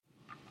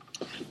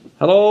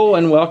Hello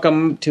and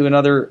welcome to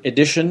another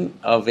edition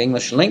of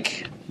English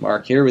Link.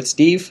 Mark here with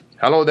Steve.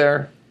 Hello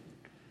there.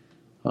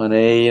 On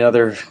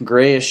another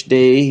grayish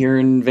day here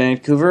in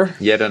Vancouver.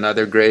 Yet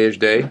another grayish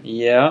day.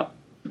 Yeah.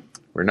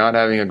 We're not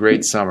having a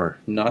great summer.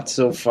 Not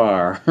so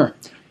far.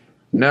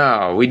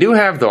 No, we do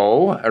have,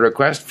 though, a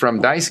request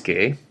from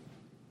Daisuke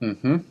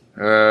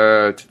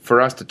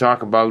for us to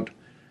talk about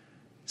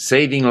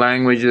saving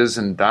languages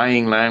and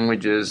dying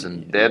languages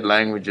and dead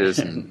languages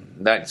and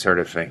that sort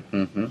of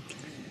thing.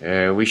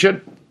 We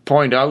should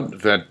point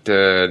out that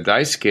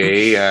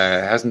Daisuke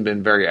hasn't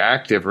been very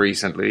active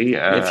recently.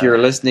 If you're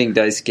listening,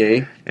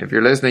 Daisuke. If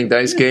you're listening,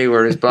 Daisuke,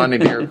 we're responding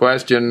to your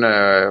question.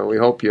 We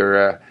hope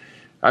you're...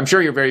 I'm sure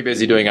you're very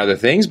busy doing other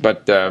things,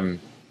 but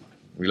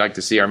we like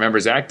to see our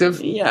members active.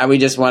 Yeah, we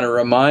just want to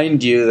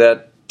remind you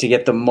that to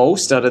get the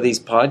most out of these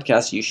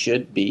podcasts, you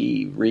should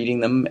be reading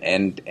them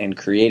and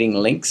creating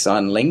links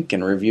on Link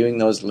and reviewing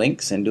those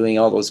links and doing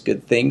all those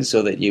good things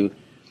so that you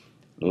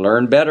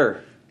learn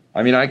better.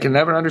 I mean, I can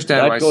never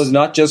understand why... That goes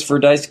not just for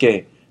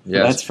Daisuke.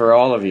 Yes. That's for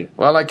all of you.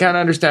 Well, I can't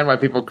understand why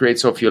people create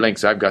so few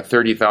links. I've got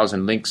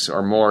 30,000 links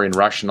or more in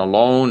Russian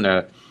alone.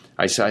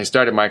 I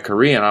started my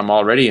Korean. I'm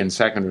already in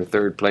second or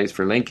third place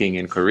for linking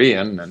in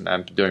Korean, and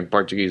I'm doing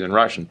Portuguese and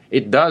Russian.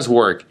 It does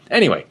work.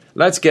 Anyway,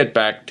 let's get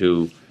back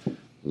to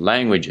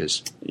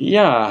languages.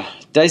 Yeah,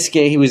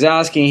 Daisuke, he was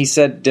asking, he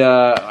said,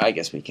 I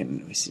guess we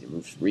can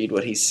read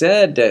what he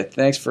said.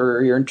 Thanks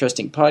for your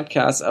interesting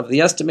podcast. Of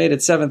the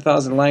estimated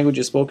 7,000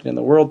 languages spoken in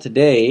the world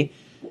today,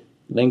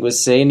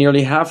 linguists say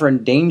nearly half are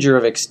in danger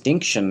of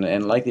extinction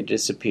and likely to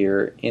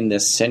disappear in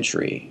this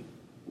century.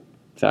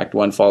 In fact,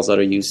 one falls out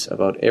of use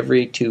about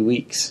every 2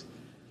 weeks.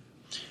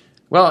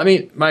 Well, I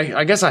mean,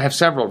 I guess I have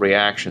several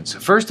reactions.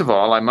 First of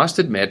all, I must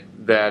admit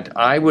that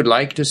I would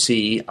like to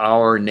see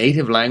our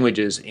native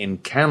languages in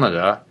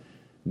Canada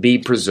be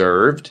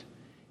preserved,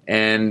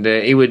 and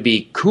it would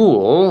be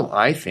cool,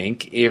 I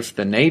think, if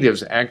the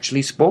natives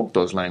actually spoke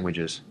those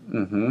languages.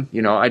 You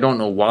know, I don't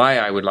know why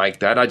I would like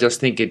that. I just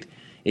think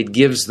it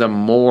gives them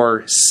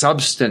more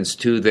substance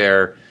to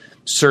their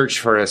search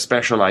for a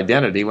special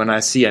identity. When I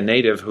see a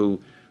native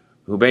who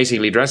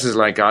basically dresses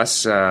like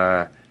us,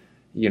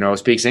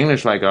 speaks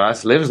English like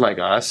us, lives like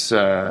us,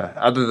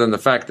 other than the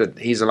fact that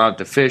he's allowed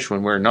to fish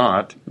when we're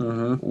not,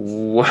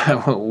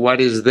 what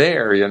is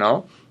there, you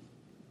know?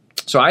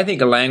 So I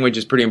think a language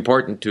is pretty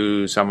important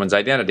to someone's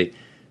identity.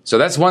 So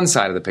that's one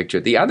side of the picture.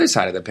 The other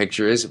side of the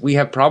picture is we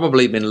have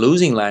probably been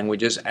losing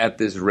languages at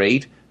this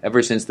rate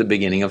ever since the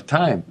beginning of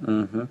time.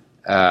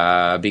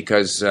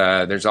 Because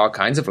there's all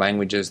kinds of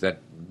languages that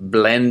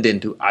blend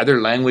into other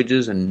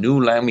languages and new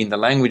languages. I mean, the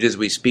languages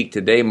we speak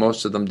today,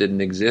 most of them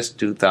didn't exist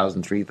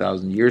 2,000,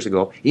 3,000 years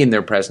ago in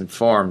their present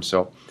form.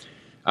 So,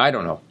 I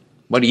don't know.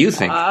 What do you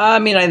think? I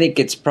mean, I think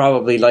it's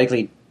probably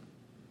likely,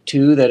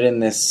 too, that in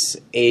this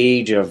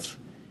age of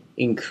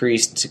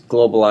increased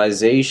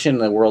globalization,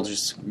 the world's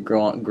just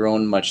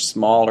grown much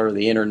smaller,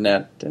 the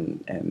internet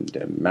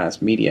and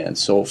mass media and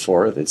so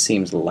forth, it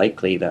seems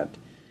likely that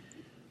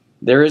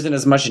there isn't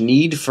as much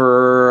need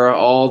for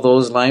all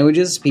those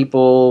languages.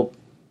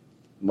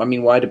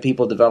 Why do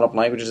people develop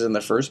languages in the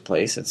first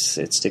place?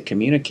 It's to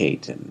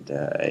communicate, and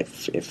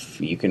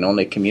if you can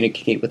only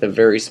communicate with a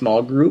very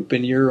small group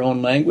in your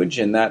own language,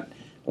 and that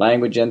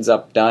language ends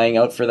up dying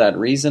out for that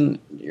reason,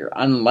 you're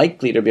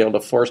unlikely to be able to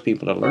force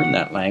people to learn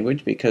that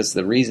language, because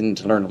the reason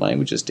to learn a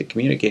language is to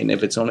communicate, and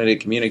if it's only to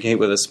communicate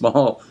with a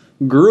small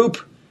group,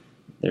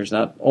 there's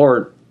not.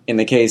 Or in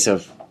the case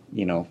of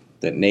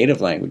the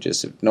native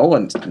languages, no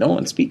one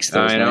speaks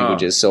those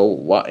languages,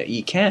 so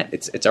you can't.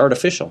 It's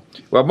artificial.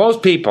 Well,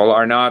 most people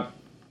are not.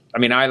 I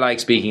mean, I like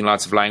speaking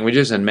lots of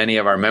languages, and many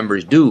of our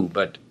members do,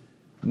 but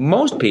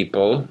most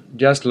people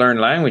just learn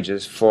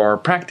languages for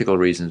practical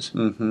reasons.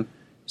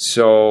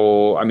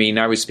 So, I mean,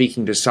 I was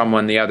speaking to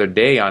someone the other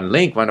day on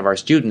Link, one of our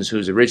students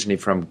who's originally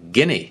from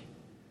Guinea,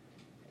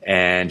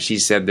 and she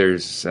said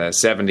there's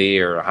 70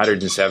 or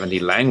 170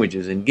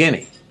 languages in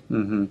Guinea.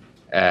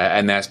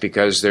 And that's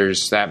because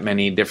there's that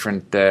many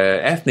different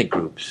ethnic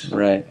groups.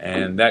 Right.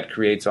 And that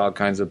creates all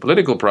kinds of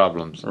political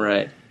problems.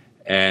 Right.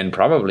 And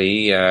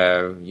probably,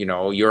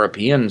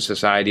 European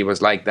society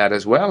was like that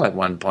as well at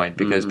one point,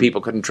 because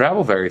people couldn't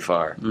travel very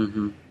far.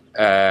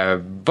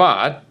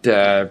 But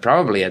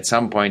probably at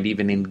some point,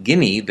 even in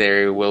Guinea,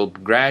 there will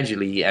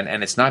gradually,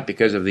 and it's not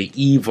because of the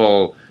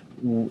evil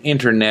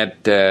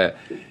internet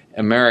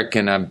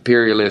American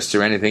imperialists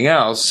or anything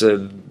else.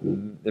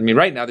 I mean,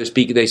 right now they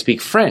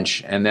speak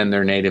French and then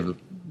their native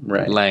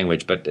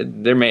language, but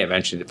there may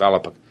eventually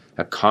develop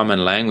a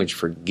common language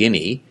for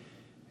Guinea,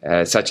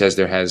 such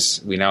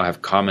as we now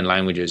have common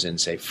languages in,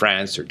 say,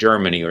 France or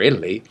Germany or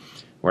Italy,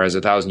 whereas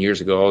 1,000 years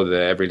ago,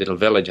 every little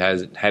village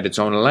had its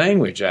own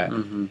language.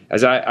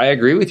 As I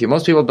agree with you,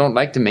 most people don't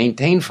like to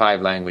maintain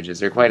 5 languages.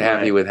 They're quite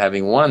happy with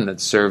having one that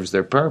serves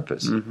their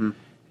purpose.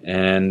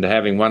 And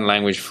having one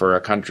language for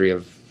a country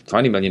of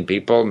 20 million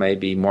people may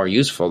be more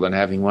useful than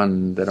having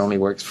one that only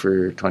works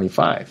for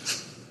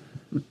 25.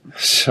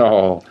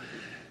 So,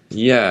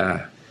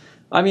 yeah.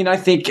 I mean, I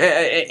think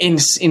in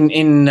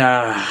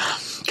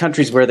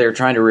countries where they're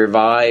trying to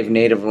revive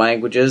native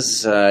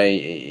languages.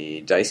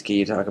 Daisuke,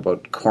 you talk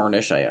about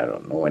Cornish. I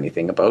don't know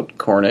anything about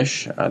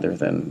Cornish other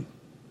than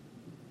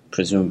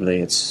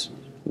presumably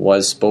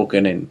was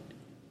spoken in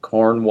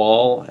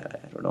Cornwall.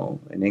 I don't know,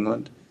 in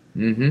England.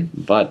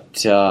 Mm-hmm.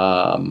 But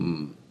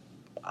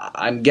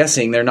I'm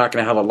guessing they're not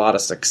going to have a lot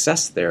of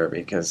success there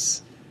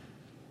because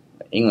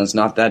England's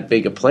not that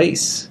big a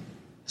place.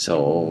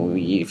 So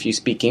if you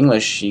speak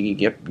English, you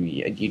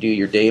do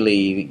your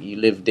you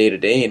live day to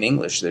day in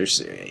English.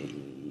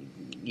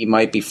 You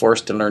might be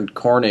forced to learn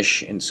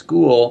Cornish in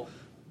school,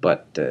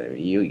 but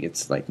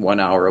it's like 1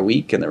 hour a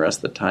week, and the rest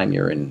of the time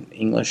you're in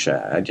English.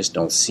 I just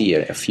don't see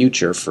a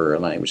future for a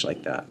language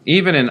like that.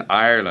 Even in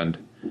Ireland,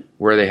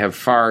 where they have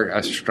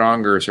a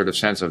stronger sort of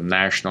sense of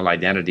national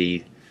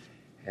identity,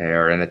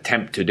 or an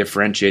attempt to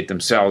differentiate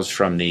themselves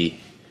from the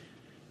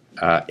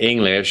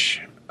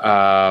English,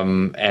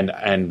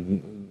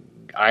 and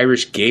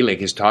Irish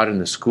Gaelic is taught in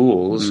the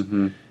schools.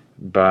 Mm-hmm.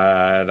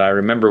 But I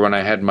remember when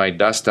I had my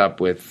dust up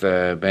with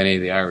Benny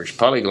the Irish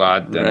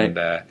Polyglot, and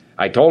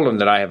I told him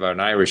that I have an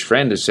Irish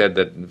friend who said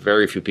that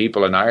very few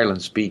people in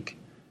Ireland speak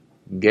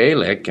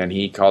Gaelic, and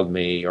he called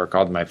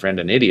my friend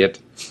an idiot.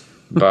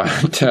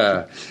 But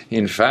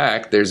in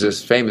fact, there's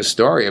this famous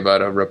story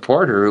about a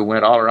reporter who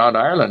went all around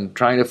Ireland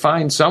trying to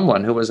find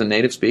someone who was a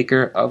native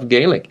speaker of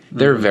Gaelic.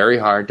 They're very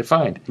hard to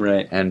find.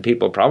 Right. And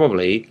people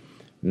probably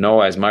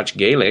know as much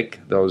Gaelic,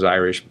 those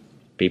Irish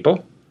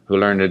people who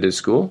learned it at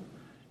school,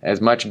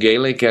 as much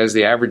Gaelic as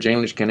the average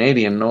English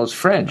Canadian knows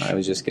French. I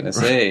was just going to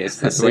say, it's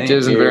the same. Which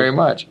isn't very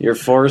much. You're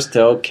forced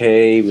to,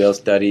 we'll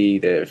study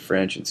the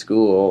French in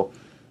school,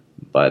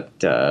 but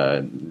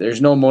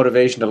there's no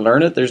motivation to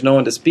learn it. There's no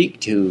one to speak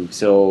to.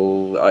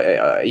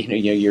 So,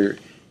 you're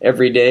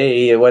every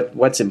day,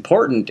 what's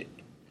important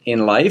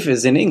in life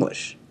is in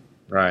English.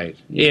 Right.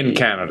 In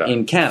Canada.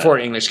 In Canada. For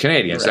English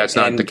Canadians. Right. That's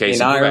not the case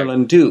in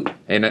Ireland, too.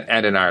 And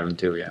in Ireland,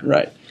 too, yeah.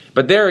 Right.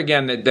 But there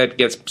again, that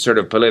gets sort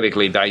of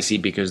politically dicey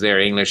because their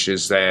English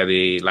is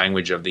the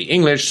language of the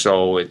English,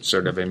 so it's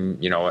sort of,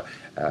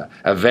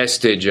 a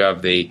vestige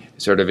of the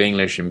sort of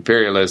English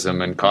imperialism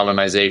and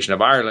colonization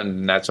of Ireland,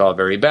 and that's all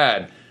very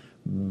bad.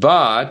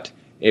 But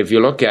if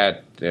you look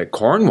at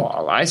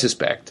Cornwall, I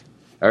suspect,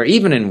 or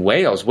even in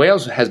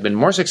Wales has been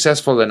more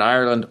successful than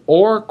Ireland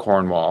or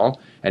Cornwall,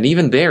 and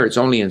even there it's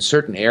only in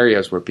certain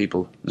areas where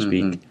people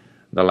speak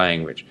the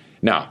language.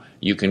 Now,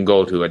 you can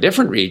go to a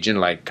different region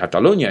like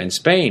Catalonia in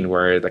Spain,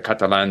 where the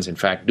Catalans, in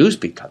fact, do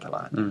speak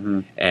Catalan. Mm-hmm.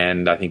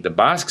 And I think the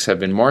Basques have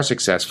been more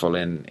successful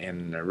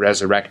in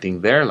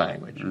resurrecting their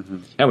language. Mm-hmm.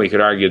 And we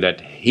could argue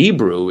that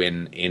Hebrew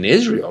in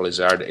Israel is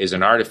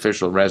an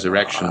artificial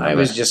resurrection. I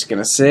was just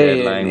going to say,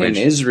 in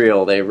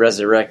Israel they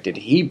resurrected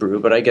Hebrew,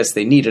 but I guess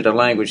they needed a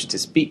language to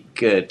speak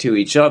to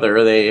each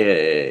other.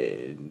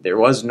 There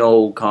was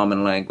no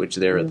common language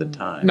there at the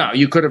time. No,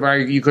 you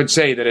could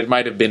say that it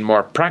might have been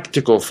more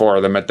practical for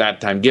them at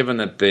that time, given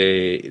that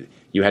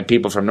you had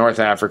people from North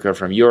Africa,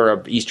 from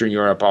Europe, Eastern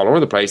Europe, all over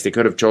the place. They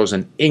could have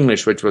chosen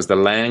English, which was the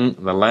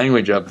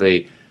language of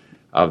the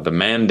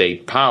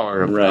mandate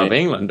power of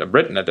England, of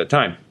Britain at the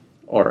time,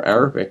 or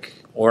Arabic.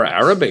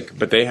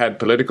 But they had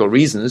political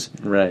reasons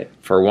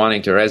for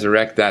wanting to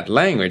resurrect that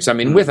language. I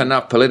mean, with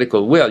enough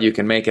political will, you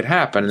can make it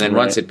happen, and then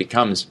once it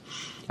becomes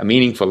a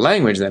meaningful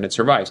language, then it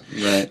survives.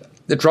 Right.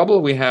 The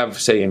trouble we have,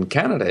 say, in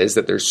Canada is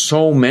that there's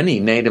so many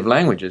native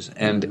languages,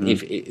 and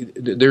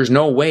there's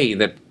no way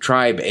that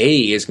Tribe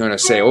A is going to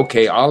say,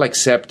 okay, I'll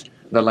accept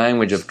the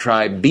language of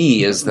Tribe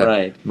B as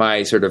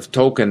my sort of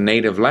token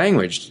native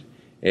language.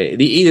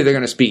 Either they're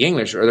going to speak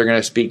English or they're going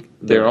to speak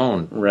their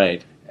own.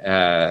 Right.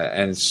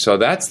 And so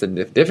that's the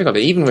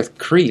difficulty. Even with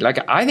Cree,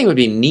 I think it would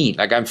be neat.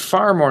 I'm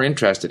far more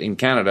interested in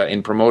Canada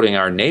in promoting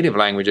our native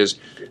languages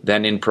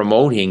than in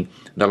promoting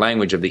the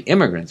language of the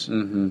immigrants.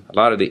 Mm-hmm. A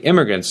lot of the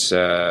immigrants,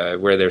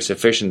 where they're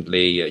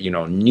sufficiently,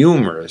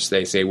 numerous,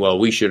 they say, well,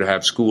 we should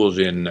have schools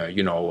in,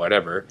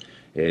 whatever.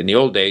 In the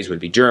old days, it would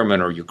be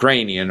German or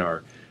Ukrainian,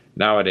 or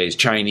nowadays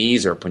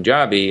Chinese or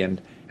Punjabi,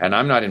 and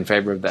I'm not in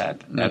favor of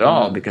that at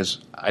all, because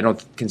I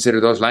don't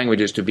consider those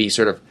languages to be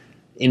sort of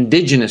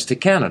indigenous to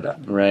Canada.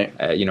 Right.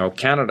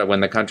 Canada,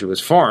 when the country was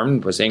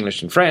formed, was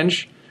English and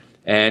French,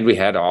 and we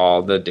had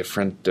all the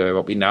different,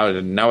 what we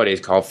nowadays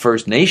call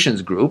First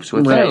Nations groups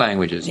with their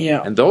languages.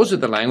 Yeah. And those are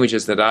the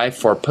languages that I,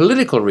 for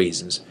political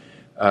reasons,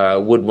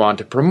 would want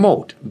to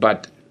promote.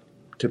 But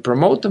to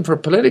promote them for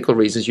political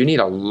reasons, you need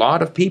a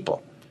lot of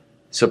people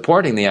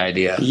supporting the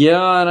idea.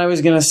 Yeah, and I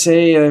was going to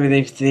say,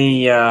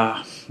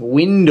 the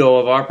window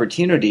of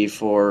opportunity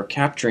for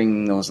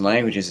capturing those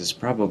languages is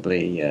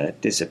probably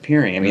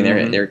disappearing. I mean,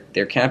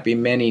 there can't be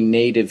many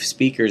native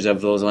speakers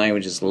of those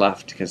languages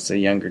left because the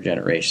younger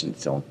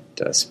generations don't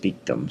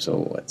speak them. So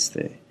what's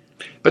the?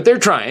 But they're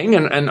trying,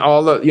 and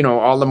all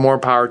the more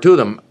power to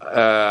them.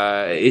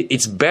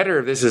 It's better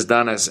if this is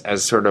done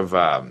as sort of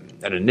an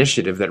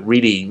initiative that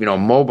really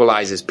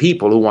mobilizes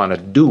people who want to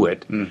do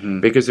it,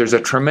 because there's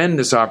a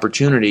tremendous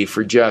opportunity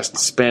for just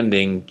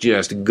spending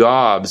just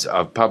gobs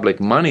of public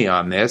money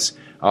on this.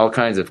 All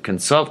kinds of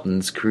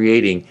consultants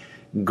creating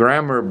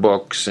grammar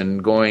books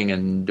and going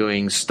and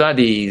doing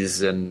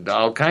studies and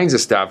all kinds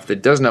of stuff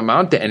that doesn't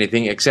amount to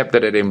anything except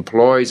that it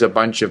employs a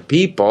bunch of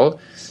people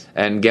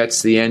and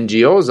gets the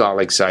NGOs all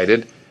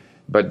excited,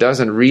 but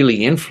doesn't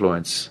really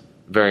influence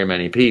very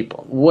many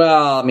people.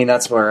 Well, I mean,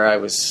 that's where I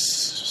was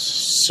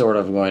sort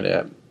of going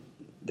to,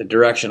 the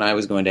direction I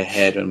was going to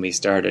head when we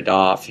started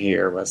off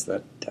here was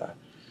that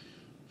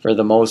for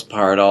the most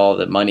part, all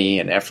the money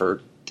and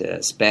effort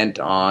spent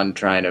on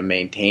trying to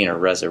maintain or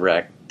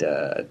resurrect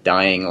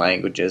dying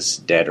languages,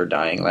 dead or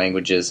dying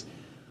languages,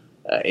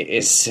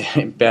 is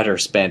better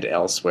spent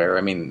elsewhere.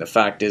 I mean, the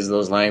fact is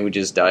those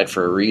languages died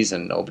for a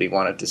reason. Nobody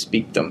wanted to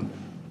speak them.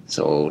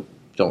 So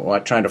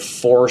trying to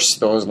force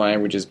those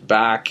languages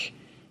back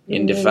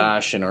into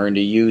fashion or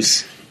into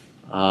use.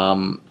 I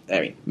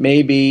mean,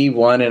 maybe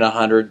 1 in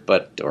 100,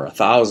 or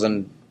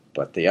 1,000,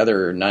 but the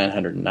other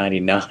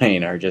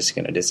 999 are just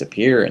going to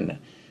disappear, and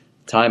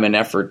time and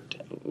effort,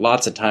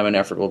 lots of time and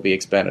effort will be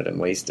expended and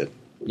wasted.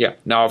 Yeah.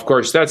 Now, of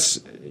course,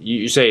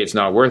 you say it's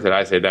not worth it.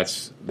 I say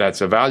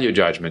that's a value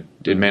judgment.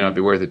 It may not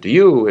be worth it to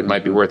you. It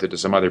might be worth it to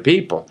some other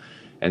people.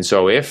 And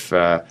so if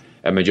a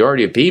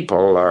majority of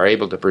people are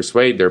able to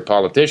persuade their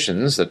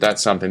politicians that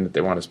that's something that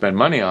they want to spend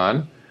money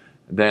on,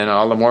 then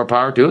all the more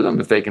power to them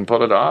if they can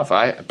pull it off.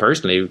 I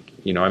personally,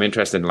 I'm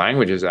interested in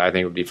languages. I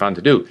think it would be fun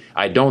to do.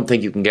 I don't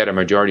think you can get a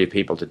majority of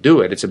people to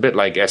do it. It's a bit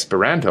like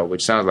Esperanto,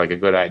 which sounds like a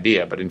good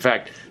idea, but in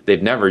fact,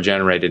 they've never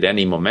generated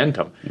any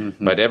momentum.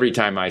 Mm-hmm. But every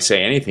time I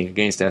say anything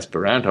against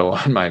Esperanto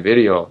on my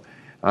video,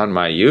 on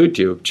my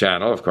YouTube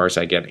channel, of course,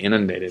 I get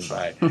inundated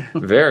by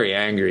very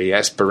angry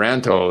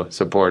Esperanto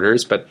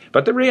supporters. But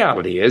the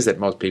reality is that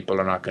most people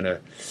are not going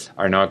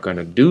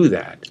to do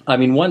that. I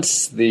mean,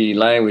 once the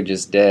language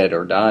is dead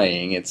or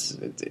dying, it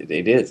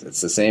is.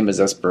 It's the same as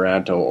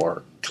Esperanto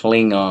or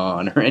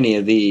Klingon or any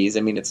of these.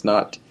 I mean, it's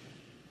not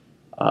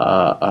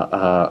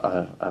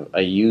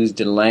a used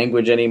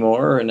language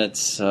anymore, and it's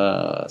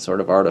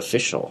sort of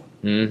artificial.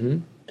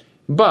 Mm-hmm.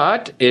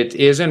 But it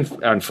isn't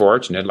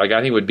unfortunate. Like,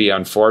 I think it would be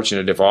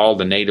unfortunate if all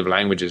the native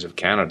languages of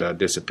Canada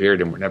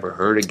disappeared and were never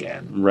heard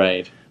again.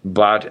 Right.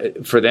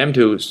 But for them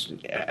to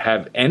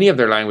have any of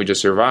their languages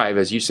survive,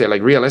 as you say,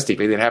 like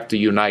realistically, they'd have to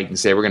unite and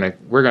say, we're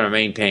gonna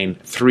maintain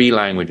 3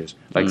 languages.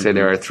 Like, say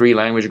there are 3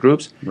 language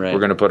groups. Right.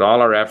 We're going to put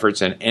all our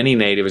efforts, and any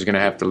native is going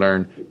to have to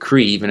learn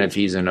Cree, even if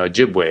he's in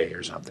Ojibwe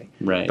or something.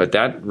 Right. But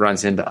that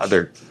runs into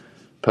other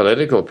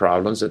political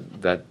problems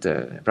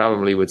that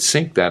probably would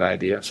sink that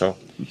idea. So,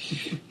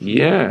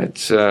 yeah,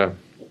 it's.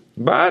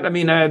 But I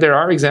mean, there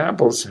are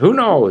examples. Who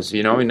knows?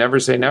 You never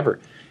say never.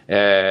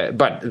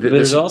 But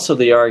there's also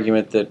the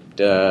argument that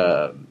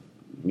that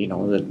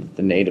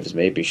the natives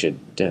maybe should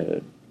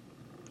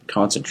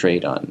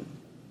concentrate on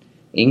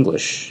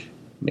English,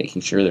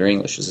 making sure their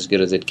English is as good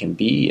as it can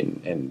be,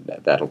 and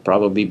that'll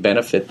probably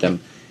benefit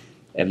them,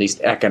 at least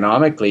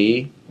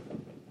economically,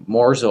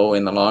 more so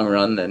in the long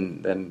run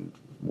than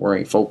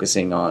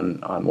focusing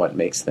on what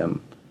makes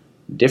them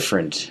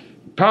different.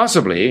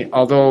 Possibly,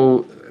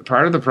 although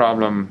part of the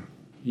problem,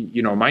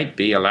 might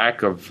be a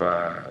lack of,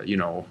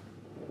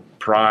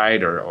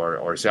 pride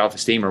or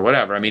self-esteem or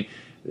whatever. I mean,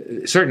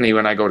 certainly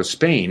when I go to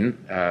Spain,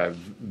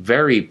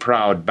 very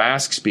proud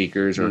Basque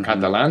speakers or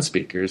Catalan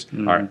speakers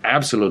are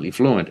absolutely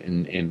fluent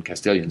in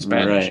Castilian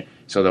Spanish. Right.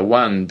 So the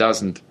one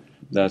doesn't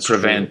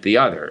prevent the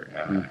other.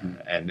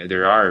 And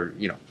there are,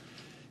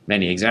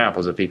 many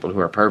examples of people who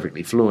are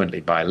perfectly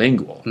fluently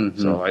bilingual.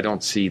 So I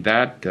don't see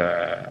that.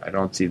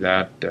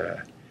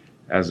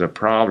 As a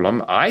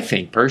problem. I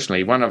think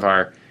personally, one of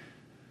our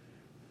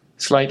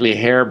slightly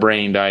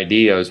harebrained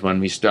ideas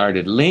when we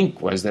started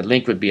Link was that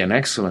Link would be an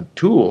excellent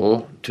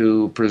tool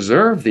to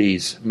preserve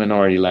these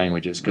minority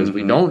languages, because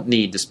we don't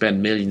need to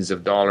spend millions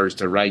of dollars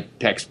to write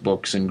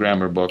textbooks and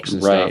grammar books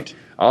and stuff.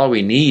 All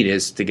we need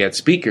is to get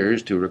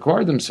speakers to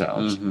record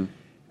themselves.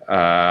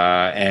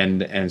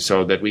 And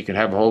so that we could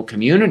have a whole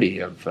community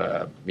of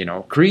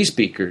Cree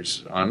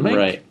speakers on Link.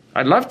 Right.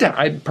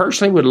 I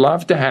personally would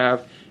love to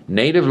have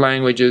native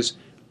languages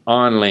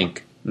on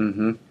Link.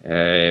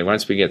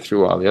 Once we get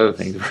through all the other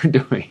things we're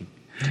doing,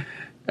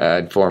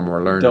 for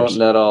more learners. Don't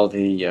let all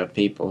the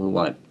people who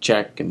want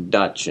Czech and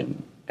Dutch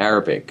and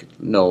Arabic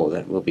know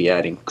that we'll be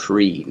adding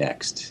Cree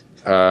next.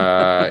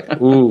 Where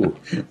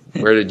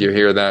did you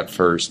hear that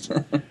first?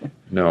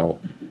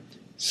 No.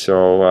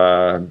 So,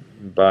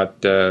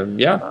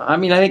 yeah. I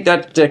mean, I think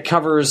that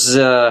covers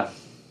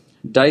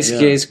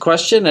Daisuke's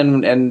question,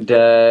 and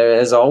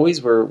as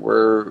always,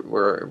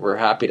 we're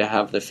happy to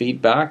have the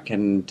feedback,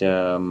 and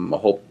I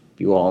hope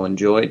you all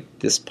enjoyed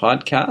this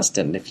podcast.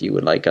 And if you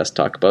would like us to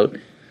talk about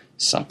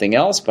something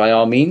else, by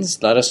all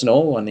means, let us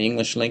know on the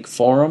English Link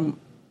forum.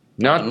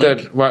 Not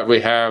that what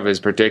we have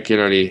is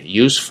particularly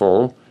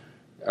useful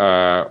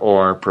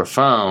or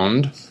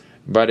profound,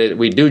 but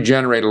we do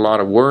generate a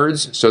lot of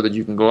words so that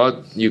you can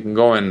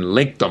go and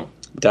link them.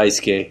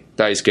 Daisuke.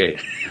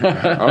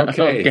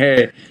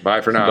 Okay.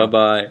 Bye for now.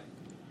 Bye-bye.